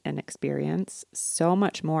mind and experience, so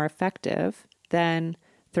much more effective than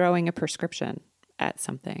throwing a prescription at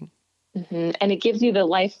something. Mm-hmm. And it gives you the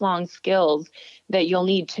lifelong skills that you'll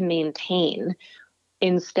need to maintain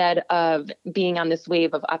instead of being on this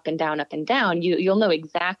wave of up and down, up and down. You'll know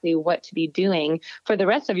exactly what to be doing for the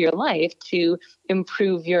rest of your life to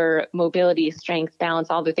improve your mobility, strength, balance,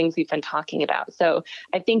 all the things we've been talking about. So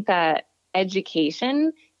I think that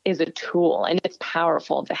education is a tool, and it's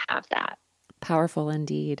powerful to have that. Powerful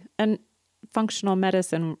indeed. And functional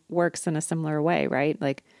medicine works in a similar way, right?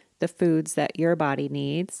 Like the foods that your body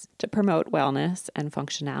needs to promote wellness and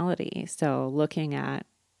functionality. So looking at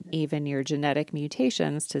even your genetic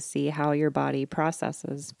mutations to see how your body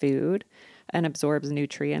processes food and absorbs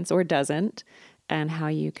nutrients or doesn't, and how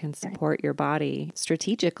you can support your body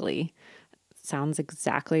strategically. Sounds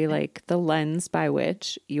exactly like the lens by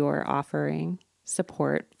which you're offering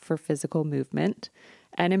support for physical movement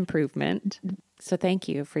and improvement. So thank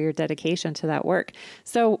you for your dedication to that work.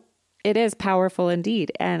 So it is powerful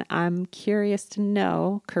indeed. And I'm curious to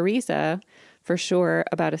know, Carissa, for sure,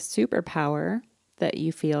 about a superpower that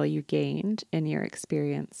you feel you gained in your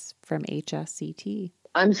experience from HSCT.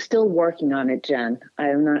 I'm still working on it, Jen.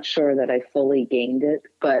 I'm not sure that I fully gained it,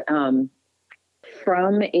 but from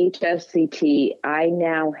HSCT, I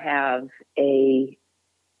now have a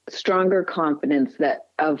stronger confidence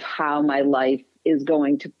of how my life is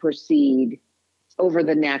going to proceed over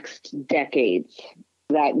the next decades.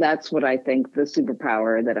 That's what I think the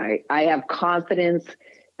superpower that I have confidence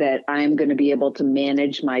that I'm going to be able to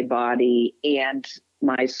manage my body and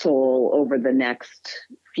my soul over the next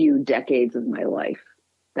few decades of my life.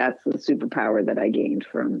 That's the superpower that I gained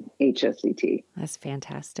from HSCT. That's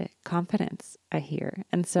fantastic. Confidence, I hear.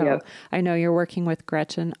 And so I know you're working with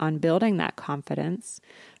Gretchen on building that confidence.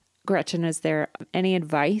 Gretchen, is there any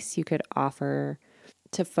advice you could offer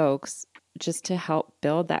to folks just to help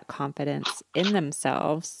build that confidence in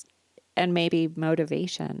themselves and maybe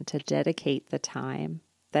motivation to dedicate the time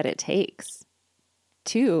that it takes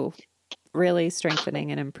to really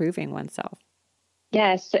strengthening and improving oneself?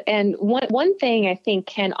 Yes. And one thing I think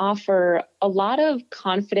can offer a lot of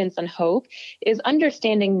confidence and hope is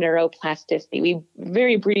understanding neuroplasticity. We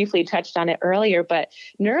very briefly touched on it earlier, but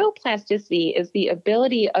neuroplasticity is the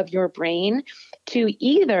ability of your brain to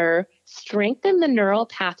either strengthen the neural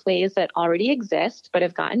pathways that already exist but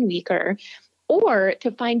have gotten weaker, or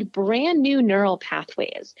to find brand new neural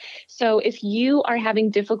pathways. So if you are having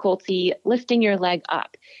difficulty lifting your leg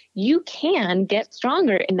up, you can get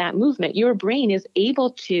stronger in that movement. Your brain is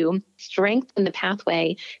able to strengthen the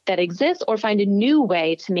pathway that exists or find a new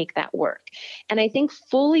way to make that work. And I think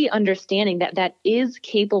fully understanding that that is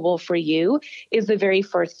capable for you is the very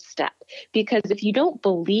first step. Because if you don't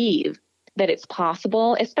believe that it's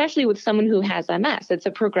possible, especially with someone who has MS. It's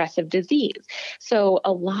a progressive disease. So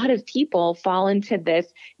a lot of people fall into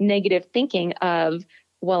this negative thinking of,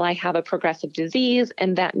 well, I have a progressive disease,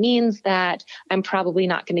 and that means that I'm probably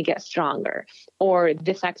not going to get stronger, or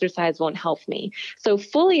this exercise won't help me. So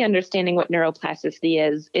fully understanding what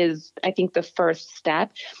neuroplasticity is, I think, the first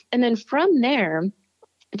step. And then from there,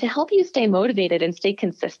 to help you stay motivated and stay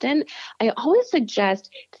consistent, I always suggest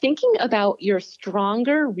thinking about your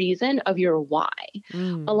stronger reason of your why.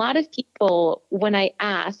 A lot of people, when I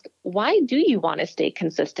ask, why do you want to stay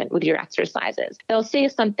consistent with your exercises? They'll say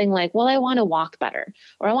something like, well, I want to walk better,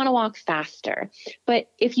 or I want to walk faster. But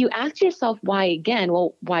if you ask yourself why again,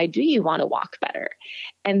 well, why do you want to walk better?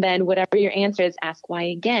 And then whatever your answer is, ask why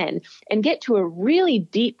again, and get to a really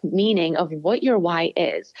deep meaning of what your why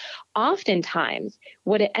is. Oftentimes,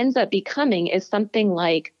 what it ends up becoming is something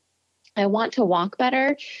like, I want to walk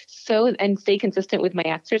better and stay consistent with my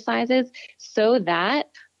exercises so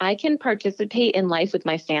that I can participate in life with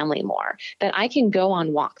my family more, that I can go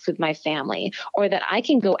on walks with my family, or that I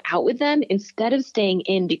can go out with them instead of staying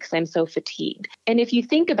in because I'm so fatigued. And if you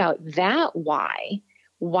think about that why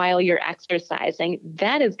while you're exercising,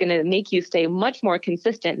 that is going to make you stay much more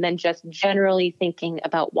consistent than just generally thinking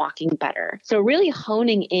about walking better. So really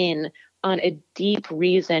honing in on a deep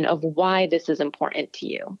reason of why this is important to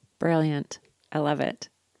you. Brilliant. I love it.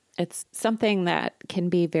 It's something that can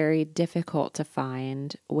be very difficult to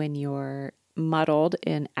find when you're muddled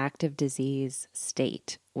in active disease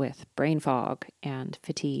state with brain fog and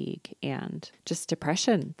fatigue and just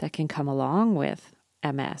depression that can come along with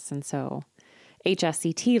MS. And so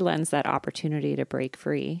HSCT lends that opportunity to break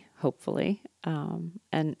free, hopefully,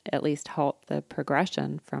 and at least halt the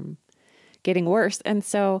progression from getting worse. And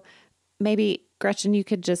so maybe, Gretchen, you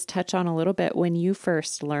could just touch on a little bit when you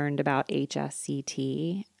first learned about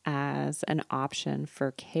HSCT as an option for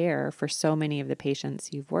care for so many of the patients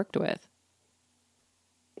you've worked with.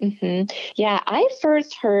 Mm-hmm. Yeah, I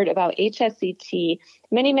first heard about HSCT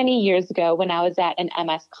many, many years ago when I was at an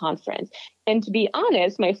MS conference. And to be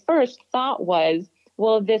honest, my first thought was,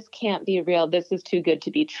 well, this can't be real. This is too good to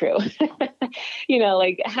be true.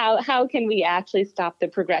 Like how can we actually stop the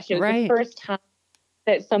progression? It was the first time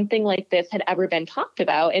that something like this had ever been talked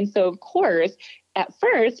about. And so, of course, at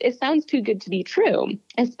first, it sounds too good to be true,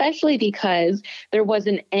 especially because there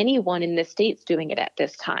wasn't anyone in the States doing it at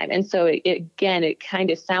this time. And so, it kind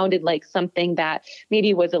of sounded like something that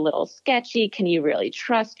maybe was a little sketchy. Can you really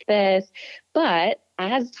trust this? But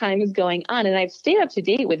as time is going on, and I've stayed up to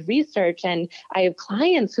date with research, and I have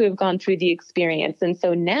clients who have gone through the experience. And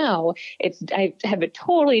so now I have a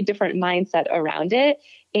totally different mindset around it.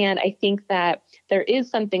 And I think that there is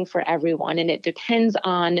something for everyone, and it depends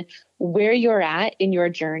on where you're at in your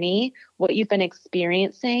journey, what you've been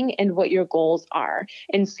experiencing, and what your goals are,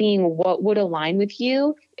 and seeing what would align with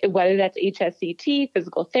you, whether that's HSCT,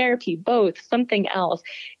 physical therapy, both, something else.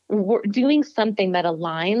 We're doing something that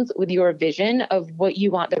aligns with your vision of what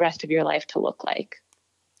you want the rest of your life to look like.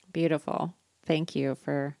 Beautiful. Thank you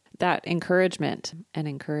for that encouragement and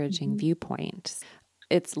encouraging viewpoint.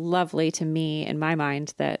 It's lovely to me, in my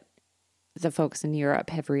mind, that the folks in Europe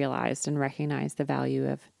have realized and recognized the value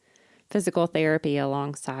of physical therapy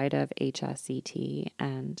alongside of HSCT.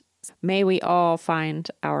 And may we all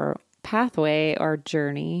find our pathway, our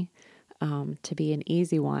journey, to be an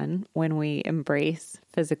easy one when we embrace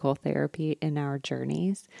physical therapy in our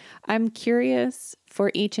journeys. I'm curious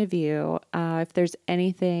for each of you if there's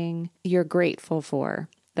anything you're grateful for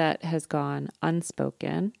that has gone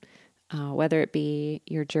unspoken, whether it be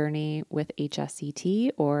your journey with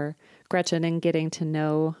HSCT or Gretchen and getting to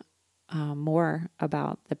know more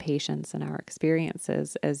about the patients and our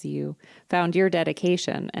experiences as you found your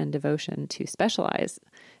dedication and devotion to specialize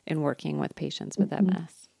in working with patients with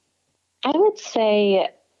MS. I would say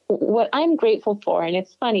what I'm grateful for, and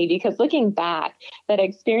it's funny because looking back, that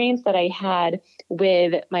experience that I had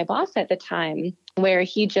with my boss at the time, where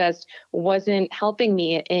he just wasn't helping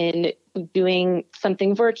me in doing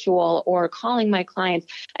something virtual or calling my clients,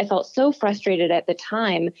 I felt so frustrated at the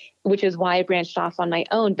time, which is why I branched off on my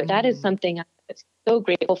own. But that is something I'm so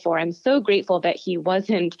grateful for. I'm so grateful that he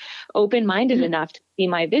wasn't open-minded enough to see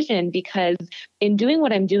my vision, because in doing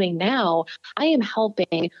what I'm doing now, I am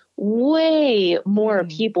helping way more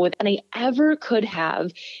people than I ever could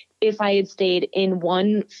have if I had stayed in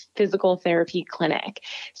one physical therapy clinic.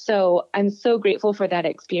 So I'm so grateful for that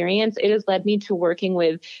experience. It has led me to working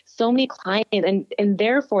with so many clients, and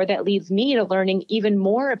therefore that leads me to learning even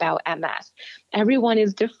more about MS. Everyone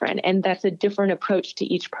is different, and that's a different approach to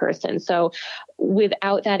each person. So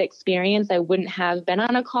without that experience, I wouldn't have been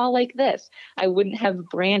on a call like this. I wouldn't have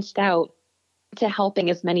branched out to helping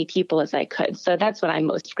as many people as I could. So that's what I'm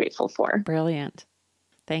most grateful for. Brilliant.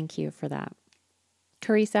 Thank you for that.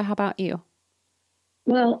 Carissa, how about you?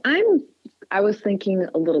 Well, I was thinking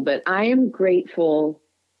a little bit. I am grateful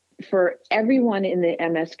for everyone in the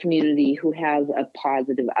MS community who has a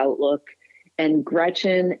positive outlook. And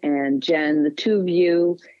Gretchen and Jen, the two of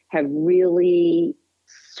you have really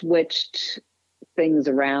switched things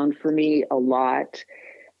around for me a lot.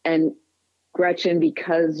 And Gretchen,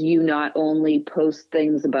 because you not only post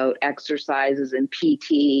things about exercises and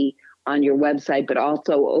PT on your website, but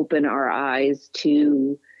also open our eyes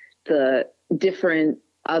to the different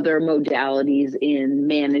other modalities in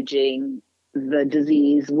managing the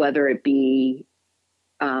disease, whether it be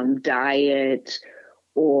diet,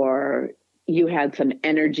 or you had some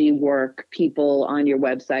energy work people on your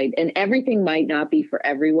website. And everything might not be for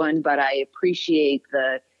everyone, but I appreciate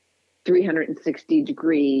the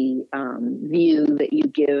 360-degree view that you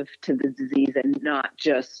give to the disease and not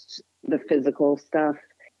just the physical stuff.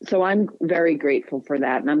 So I'm very grateful for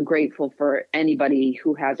that. And I'm grateful for anybody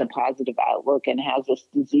who has a positive outlook and has this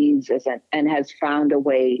disease and has found a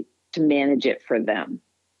way to manage it for them.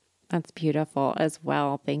 That's beautiful as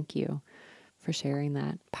well. Thank you for sharing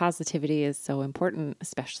that. Positivity is so important,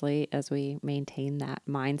 especially as we maintain that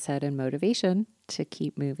mindset and motivation to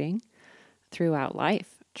keep moving throughout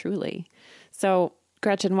life, truly. So,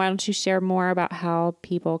 Gretchen, why don't you share more about how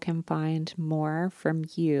people can find more from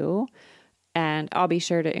you? And I'll be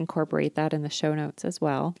sure to incorporate that in the show notes as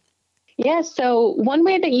well. Yeah, so one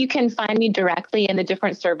way that you can find me directly in the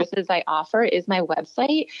different services I offer is my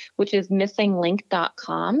website, which is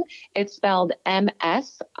missinglink.com. It's spelled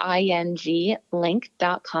MSING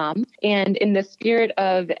link.com. And in the spirit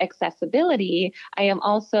of accessibility, I am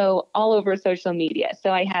also all over social media.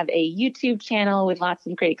 So I have a YouTube channel with lots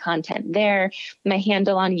of great content there. My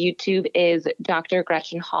handle on YouTube is Dr.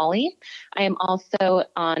 Gretchen Hawley. I am also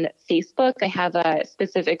on Facebook. I have a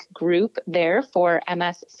specific group there for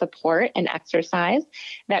MS support and exercise.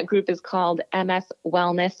 That group is called MS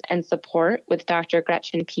Wellness and Support with Dr.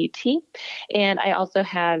 Gretchen PT. And I also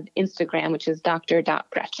have Instagram, which is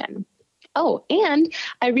dr.gretchen. Oh, and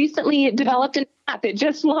I recently developed an app. It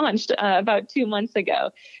just launched about 2 months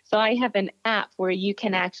ago. So I have an app where you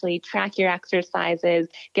can actually track your exercises,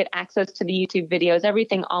 get access to the YouTube videos,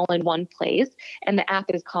 everything all in one place. And the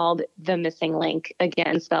app is called The Missing Link,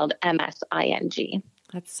 again, spelled MSING.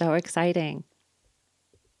 That's so exciting.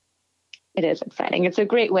 It is exciting. It's a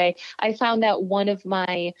great way. I found that one of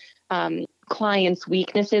my clients'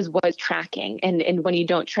 weaknesses was tracking. And when you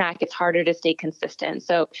don't track, it's harder to stay consistent.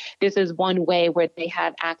 So this is one way where they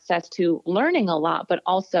have access to learning a lot, but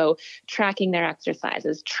also tracking their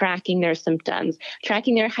exercises, tracking their symptoms,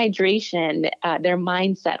 tracking their hydration, their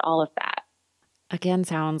mindset, all of that. Again,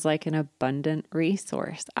 sounds like an abundant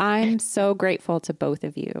resource. I'm so grateful to both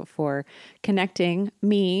of you for connecting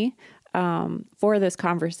me for this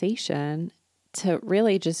conversation to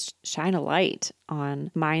really just shine a light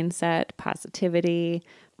on mindset, positivity,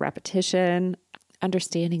 repetition,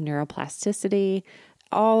 understanding neuroplasticity,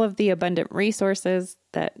 all of the abundant resources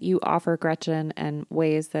that you offer, Gretchen, and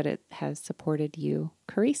ways that it has supported you,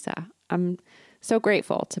 Carissa. I'm so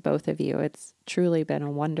grateful to both of you. It's truly been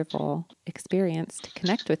a wonderful experience to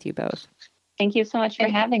connect with you both. Thank you so much for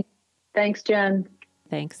having me. Thanks, Jen.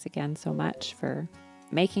 Thanks again so much for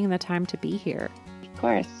making the time to be here. Of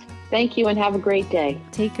course. Thank you and have a great day.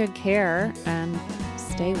 Take good care and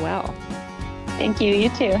stay well. Thank you. You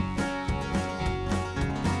too.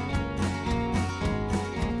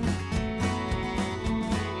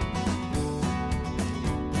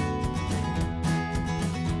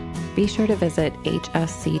 Be sure to visit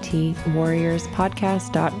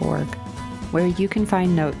hsctwarriorspodcast.org, where you can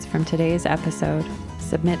find notes from today's episode,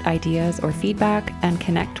 submit ideas or feedback, and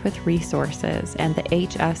connect with resources and the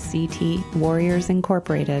HSCT Warriors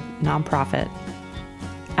Incorporated nonprofit.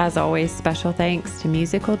 As always, special thanks to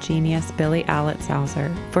musical genius Billy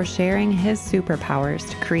Alitzhauser for sharing his superpowers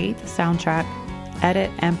to create the soundtrack, edit,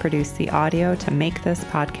 and produce the audio to make this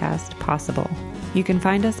podcast possible. You can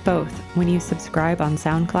find us both when you subscribe on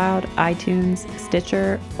SoundCloud, iTunes,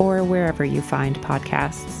 Stitcher, or wherever you find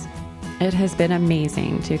podcasts. It has been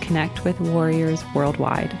amazing to connect with warriors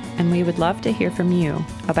worldwide, and we would love to hear from you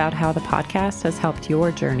about how the podcast has helped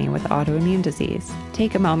your journey with autoimmune disease.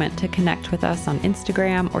 Take a moment to connect with us on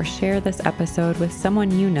Instagram or share this episode with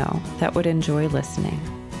someone you know that would enjoy listening.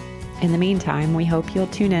 In the meantime, we hope you'll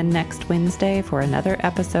tune in next Wednesday for another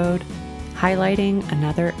episode highlighting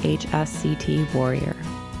another HSCT warrior.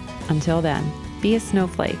 Until then, be a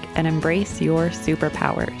snowflake and embrace your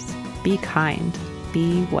superpowers. Be kind.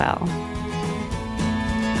 Be well.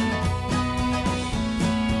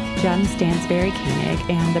 Jen Stansberry Koenig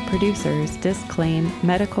and the producers disclaim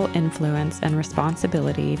medical influence and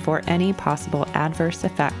responsibility for any possible adverse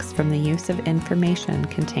effects from the use of information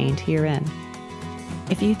contained herein.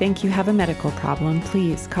 If you think you have a medical problem,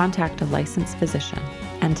 please contact a licensed physician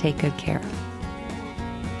and take good care.